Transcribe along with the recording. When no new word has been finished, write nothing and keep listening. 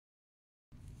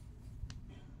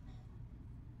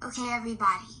Okay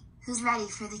everybody, who's ready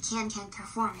for the can-can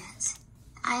performance?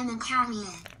 I am counting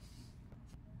in.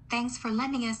 Thanks for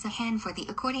lending us a hand for the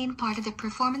accordion part of the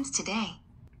performance today.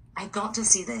 I got to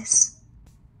see this.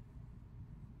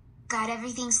 Got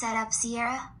everything set up,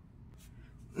 Sierra?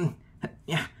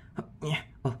 Yeah.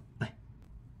 Oh.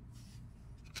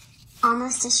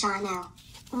 Almost a shot now.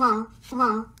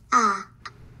 Whoa, ah.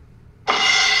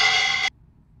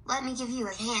 Let me give you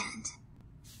a hand.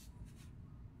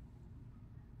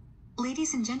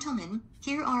 Ladies and gentlemen,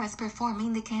 here are us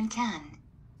performing the can-can.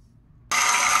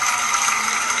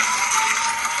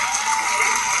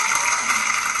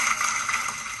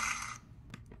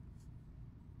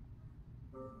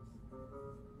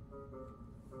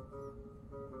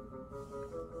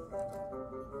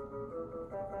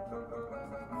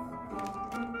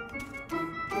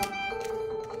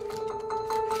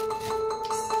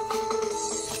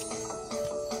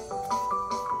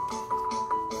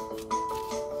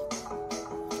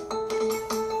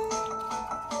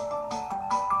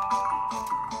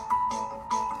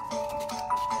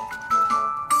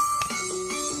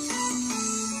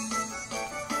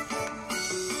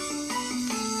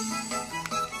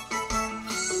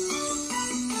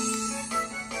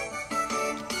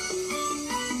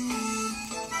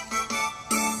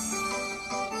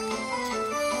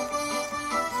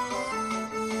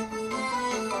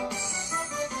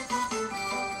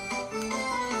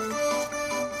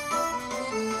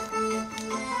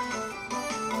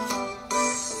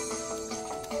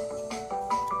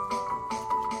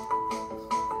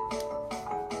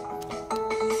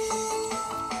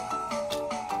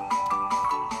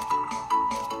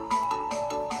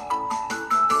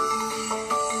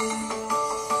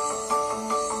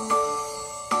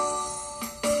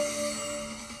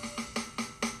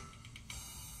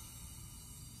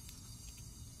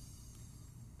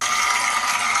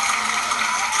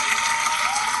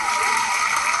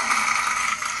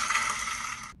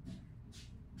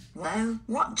 Well,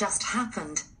 what just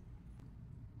happened?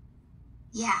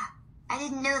 Yeah, I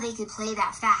didn't know they could play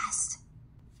that fast.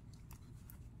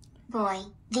 Boy,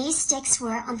 these sticks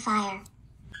were on fire.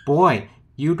 Boy,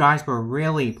 you guys were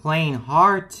really playing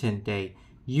hard today.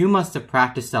 You must have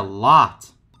practiced a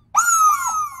lot.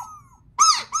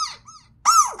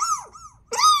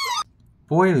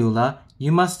 Boy, Lula,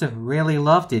 you must have really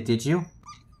loved it, did you?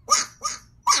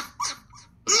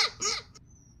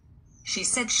 She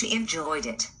said she enjoyed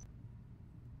it.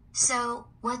 So,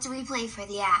 what do we play for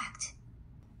the act?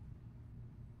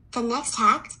 The next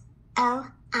act?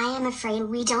 Oh, I am afraid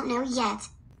we don't know yet.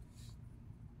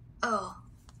 Oh,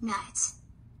 nuts.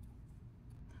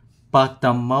 But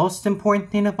the most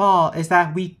important thing of all is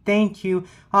that we thank you,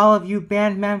 all of you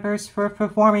band members, for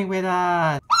performing with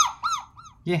us.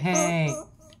 Yay!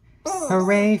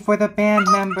 Hooray for the band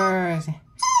members!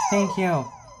 Thank you.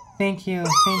 Thank you.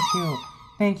 Thank you.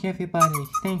 Thank you, everybody.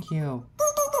 Thank you.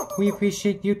 We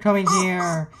appreciate you coming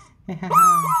here.